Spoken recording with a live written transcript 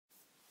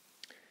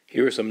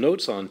Here are some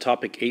notes on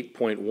topic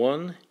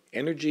 8.1,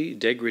 energy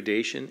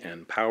degradation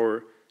and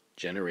power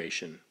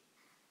generation.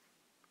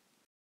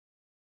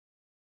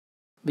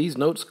 These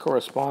notes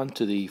correspond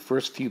to the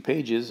first few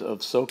pages of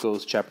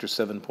Tsokos Chapter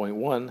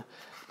 7.1,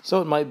 so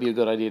it might be a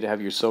good idea to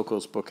have your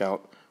Tsokos book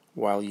out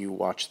while you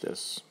watch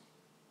this.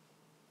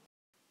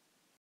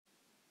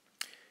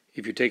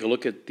 If you take a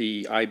look at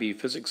the IB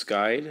Physics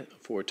Guide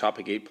for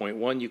topic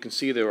 8.1, you can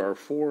see there are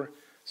 4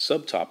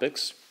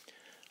 subtopics.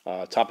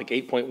 Topic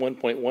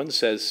 8.1.1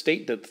 says,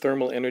 state that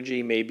thermal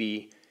energy may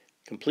be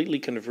completely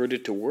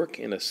converted to work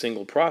in a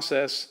single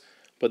process,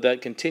 but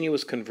that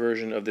continuous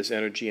conversion of this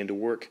energy into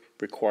work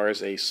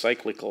requires a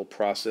cyclical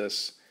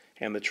process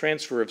and the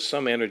transfer of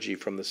some energy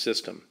from the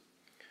system.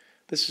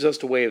 This is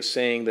just a way of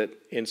saying that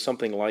in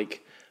something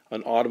like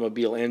an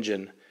automobile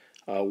engine,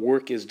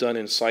 work is done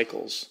in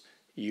cycles.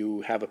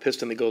 You have a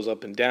piston that goes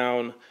up and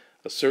down.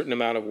 A certain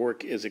amount of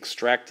work is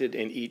extracted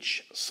in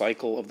each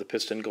cycle of the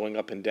piston going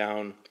up and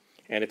down.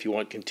 And if you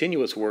want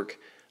continuous work,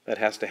 that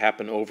has to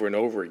happen over and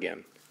over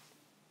again.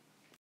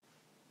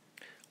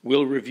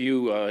 We'll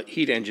review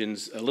heat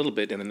engines a little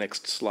bit in the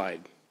next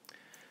slide.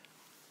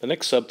 The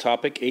next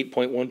subtopic,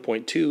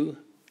 8.1.2,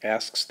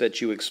 asks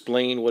that you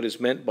explain what is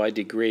meant by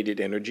degraded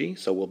energy.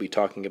 So we'll be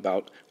talking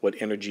about what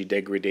energy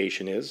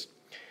degradation is.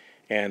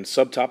 And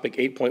subtopic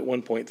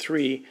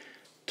 8.1.3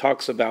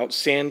 talks about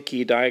sand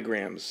key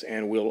diagrams.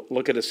 And we'll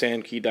look at a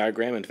sand key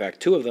diagram, in fact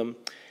 2 of them,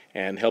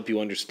 and help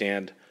you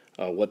understand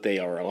what they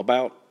are all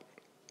about.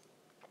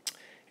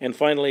 And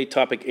finally,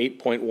 topic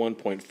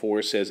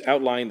 8.1.4 says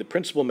outline the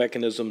principal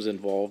mechanisms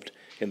involved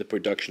in the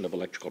production of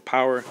electrical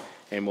power,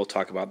 and we'll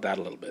talk about that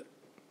a little bit.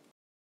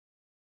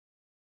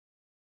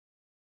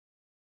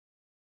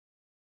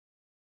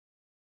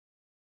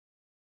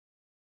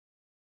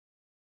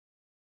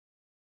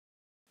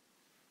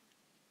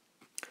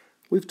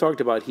 We've talked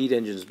about heat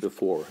engines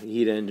before.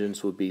 Heat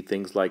engines would be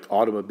things like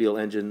automobile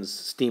engines,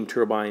 steam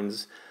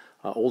turbines,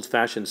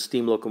 old-fashioned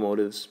steam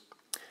locomotives.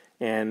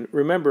 And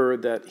remember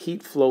that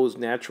heat flows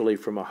naturally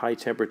from a high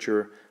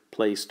temperature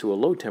place to a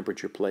low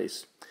temperature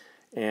place.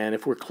 And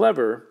if we're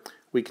clever,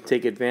 we can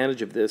take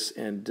advantage of this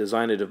and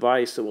design a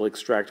device that will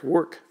extract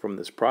work from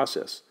this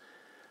process.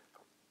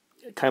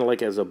 Kind of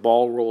like as a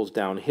ball rolls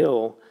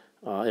downhill,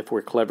 if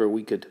we're clever,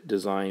 we could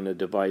design a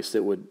device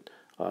that would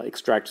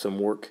extract some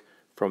work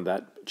from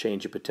that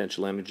change of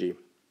potential energy.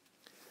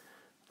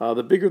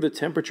 The bigger the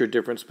temperature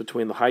difference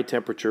between the high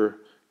temperature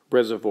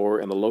reservoir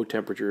and the low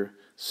temperature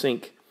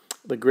sink,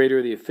 the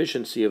greater the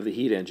efficiency of the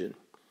heat engine.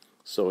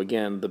 So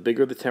again, the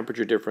bigger the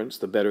temperature difference,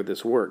 the better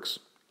this works.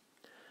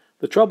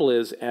 The trouble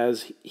is,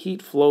 as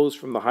heat flows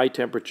from the high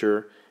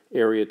temperature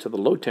area to the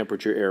low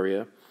temperature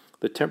area,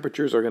 the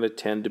temperatures are going to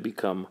tend to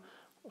become,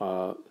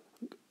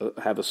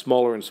 have a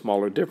smaller and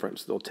smaller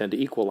difference. They'll tend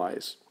to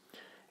equalize.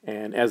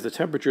 And as the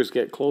temperatures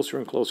get closer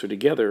and closer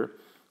together,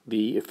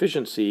 the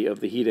efficiency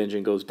of the heat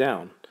engine goes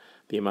down.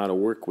 The amount of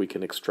work we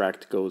can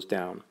extract goes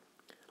down.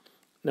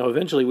 Now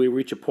eventually we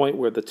reach a point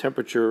where the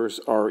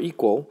temperatures are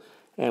equal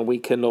and we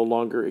can no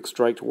longer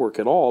extract work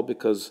at all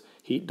because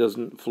heat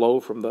doesn't flow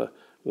from the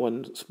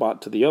one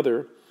spot to the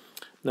other.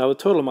 Now the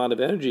total amount of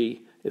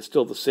energy is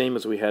still the same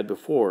as we had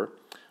before,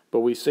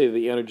 but we say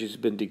the energy has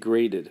been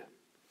degraded.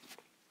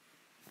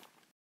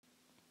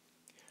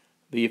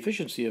 The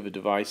efficiency of a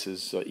device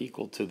is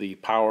equal to the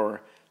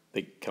power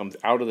that comes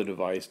out of the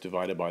device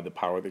divided by the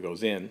power that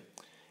goes in,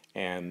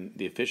 and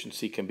the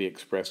efficiency can be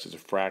expressed as a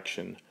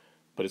fraction,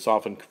 but it's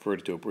often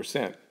converted to a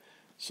percent.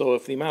 So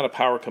if the amount of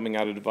power coming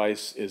out of the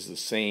device is the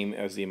same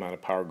as the amount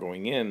of power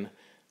going in,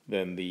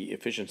 then the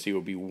efficiency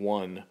will be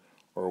 1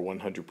 or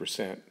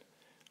 100%.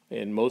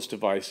 In most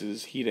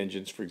devices, heat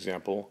engines for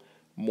example,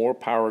 more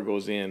power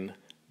goes in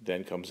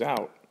than comes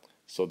out,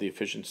 so the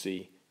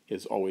efficiency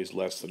is always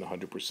less than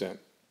 100%.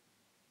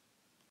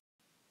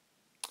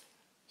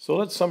 So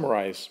let's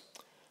summarize.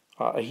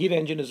 A heat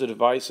engine is a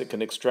device that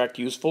can extract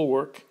useful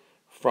work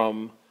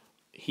from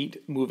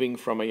heat moving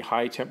from a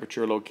high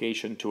temperature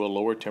location to a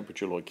lower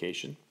temperature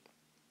location.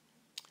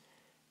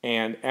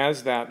 And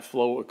as that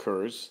flow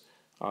occurs,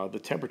 the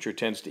temperature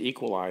tends to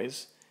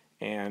equalize,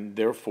 and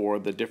therefore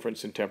the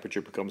difference in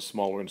temperature becomes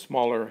smaller and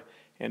smaller,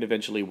 and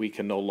eventually we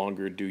can no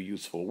longer do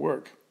useful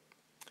work.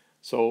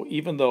 So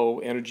even though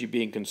energy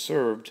being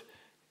conserved,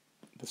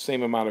 the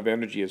same amount of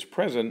energy is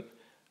present,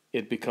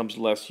 it becomes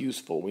less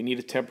useful. We need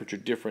a temperature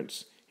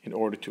difference in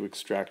order to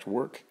extract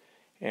work.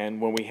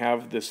 And when we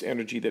have this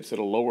energy that's at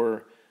a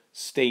lower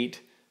state,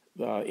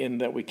 in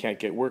that we can't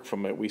get work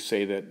from it, we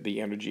say that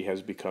the energy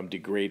has become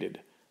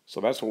degraded.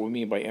 So that's what we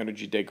mean by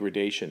energy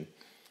degradation.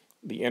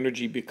 The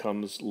energy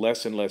becomes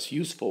less and less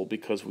useful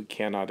because we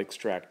cannot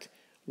extract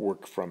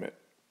work from it.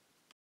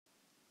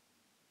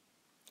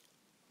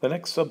 The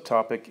next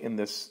subtopic in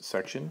this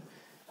section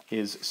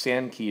is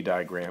sand key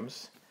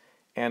diagrams.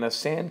 And a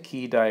sand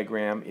key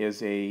diagram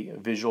is a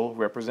visual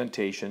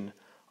representation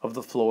of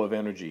the flow of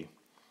energy.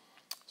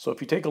 So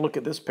if you take a look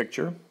at this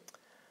picture,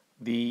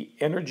 the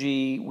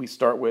energy we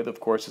start with, of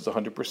course, is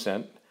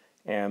 100%.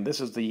 And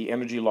this is the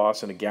energy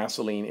loss in a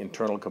gasoline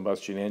internal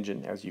combustion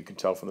engine, as you can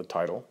tell from the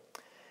title.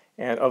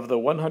 And of the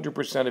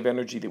 100% of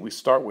energy that we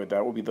start with,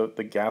 that will be the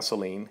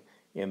gasoline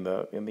in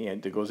the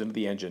end that goes into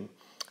the engine.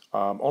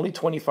 Only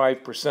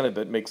 25% of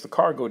it makes the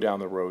car go down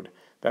the road.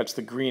 That's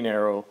the green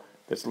arrow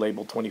that's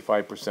labeled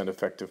 25%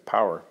 effective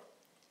power.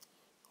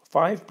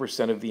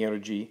 5% of the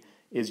energy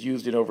is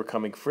used in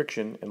overcoming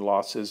friction and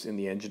losses in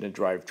the engine and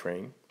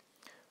drivetrain.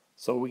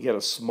 So we get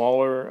a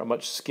smaller, a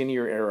much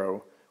skinnier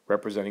arrow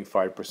representing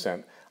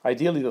 5%.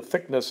 Ideally, the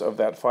thickness of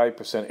that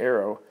 5%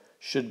 arrow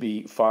should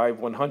be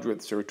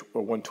 5/100ths or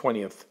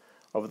 1/20th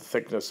of the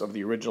thickness of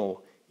the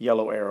original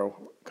yellow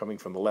arrow coming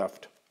from the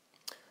left.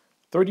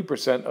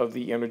 30% of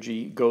the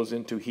energy goes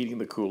into heating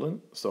the coolant,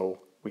 so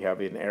we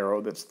have an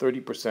arrow that's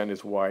 30%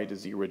 as wide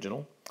as the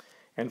original,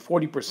 and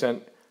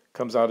 40%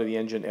 comes out of the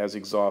engine as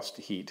exhaust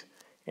heat,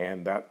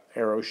 and that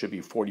arrow should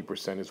be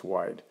 40% as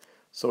wide.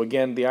 So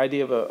again, the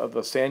idea of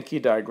a Sankey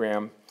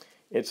diagram,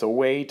 it's a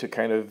way to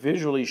kind of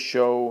visually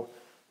show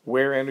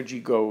where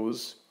energy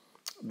goes.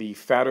 The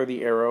fatter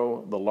the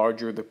arrow, the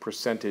larger the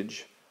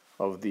percentage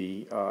of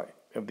the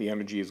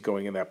energy is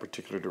going in that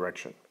particular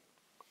direction.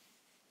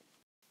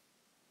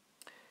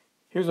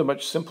 Here's a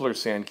much simpler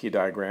Sankey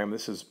diagram.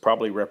 This is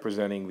probably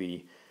representing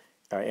the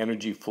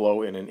energy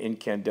flow in an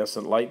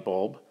incandescent light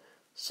bulb.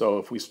 So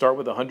if we start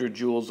with 100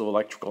 joules of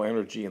electrical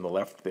energy in the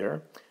left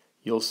there,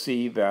 you'll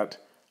see that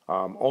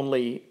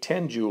only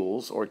 10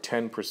 joules or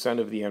 10%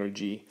 of the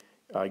energy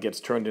gets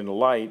turned into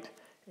light,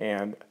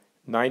 and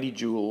 90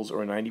 joules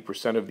or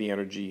 90% of the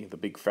energy, the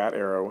big fat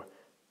arrow,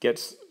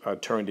 gets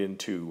turned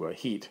into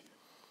heat.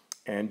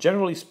 And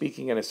generally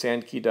speaking, in a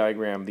Sankey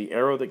diagram, the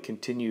arrow that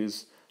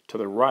continues to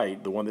the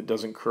right, the one that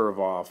doesn't curve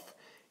off,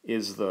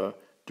 is the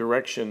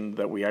direction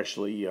that we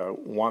actually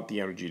want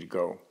the energy to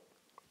go.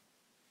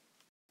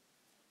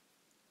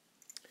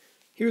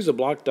 Here's a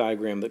block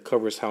diagram that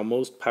covers how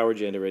most power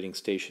generating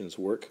stations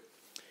work.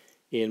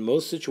 In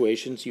most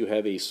situations, you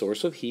have a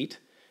source of heat,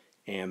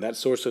 and that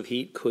source of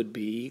heat could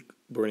be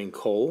burning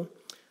coal,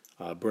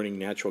 burning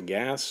natural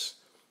gas,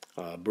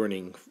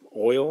 burning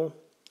oil.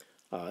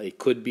 It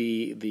could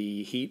be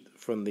the heat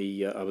from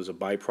as a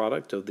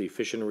byproduct of the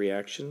fission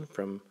reaction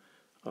from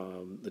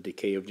the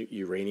decay of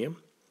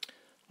uranium.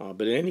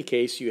 But in any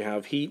case, you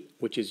have heat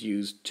which is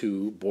used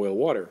to boil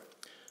water.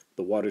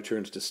 The water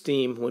turns to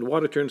steam. When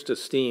water turns to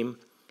steam,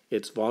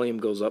 its volume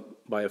goes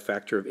up by a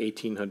factor of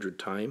 1,800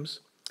 times,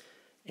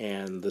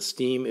 and the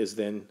steam is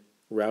then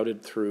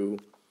routed through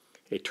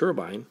a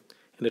turbine.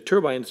 And a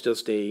turbine is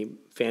just a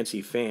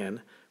fancy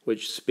fan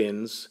which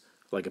spins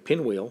like a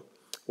pinwheel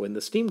when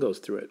the steam goes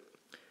through it.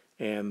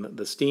 And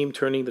the steam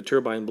turning the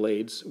turbine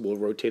blades will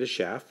rotate a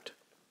shaft,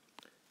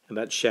 and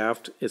that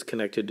shaft is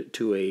connected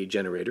to a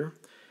generator.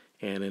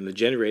 And in the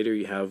generator,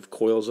 you have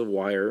coils of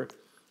wire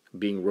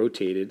being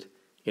rotated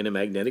in a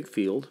magnetic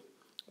field,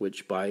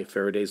 which by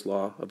Faraday's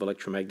law of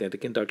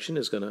electromagnetic induction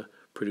is going to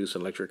produce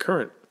an electric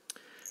current.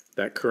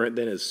 That current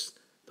then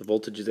the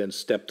voltage is then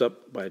stepped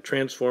up by a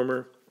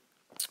transformer,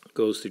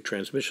 goes through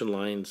transmission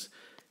lines,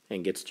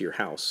 and gets to your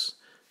house.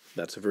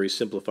 That's a very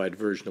simplified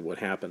version of what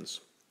happens.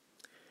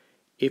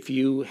 If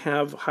you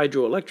have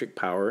hydroelectric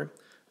power,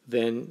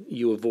 then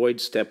you avoid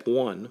step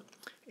 1,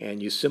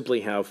 and you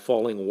simply have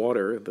falling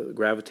water. The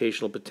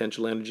gravitational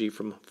potential energy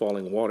from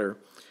falling water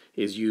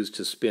is used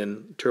to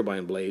spin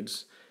turbine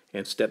blades,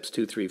 and steps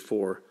 2, 3,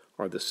 4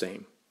 are the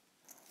same.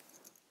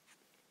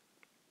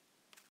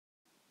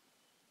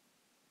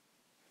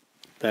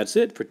 That's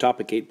it for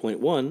topic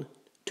 8.1.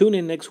 Tune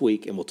in next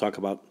week and we'll talk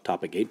about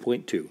topic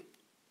 8.2.